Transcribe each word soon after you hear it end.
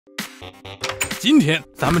今天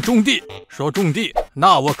咱们种地。说种地，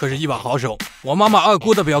那我可是一把好手。我妈妈二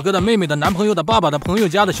姑的表哥的妹妹的男朋友的爸爸的朋友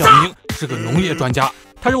家的小明是个农业专家，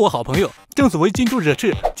他是我好朋友。正所谓近朱者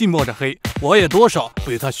赤，近墨者黑，我也多少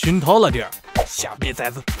被他熏陶了点儿。小瘪崽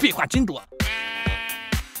子，废话真多。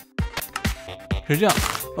是这样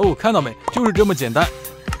哦，看到没？就是这么简单。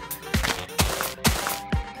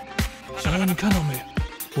小杨，你看到没？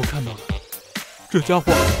我看到了。这家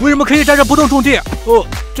伙为什么可以站着不动种地？哦，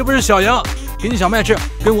这不是小杨，给你小麦吃，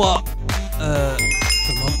跟我，怎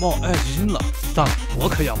么冒爱心了？算了，我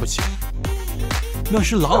可养不起。那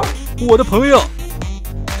是狼，我的朋友。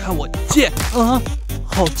看我贱啊，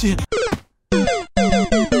好贱！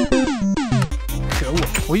可恶，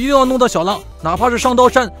我一定要弄到小狼，哪怕是上刀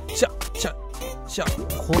山下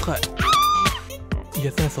火海，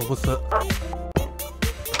也在所不辞。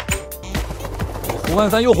胡汉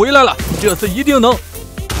三又回来了，这次一定能！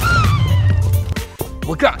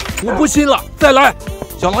我干！我不信了，再来！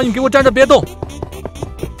小狼，你给我站着别动！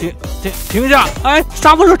停下！哎，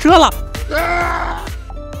刹不住车了！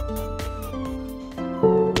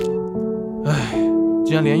哎，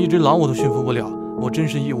既然连一只狼我都驯服不了，我真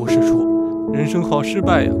是一无是处，人生好失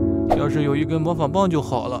败呀！要是有一根魔法棒就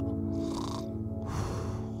好了。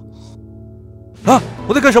啊！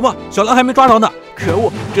我在干什么？小狼还没抓着呢！可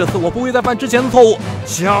恶！这次我不会再犯之前的错误。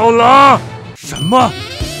小狼，什么？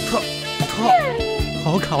他，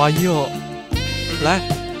好卡哇伊哦！来，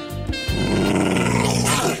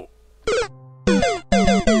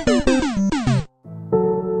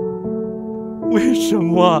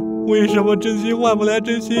为什么真心换不来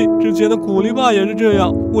真心？之前的苦力怕也是这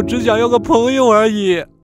样，我只想要个朋友而已。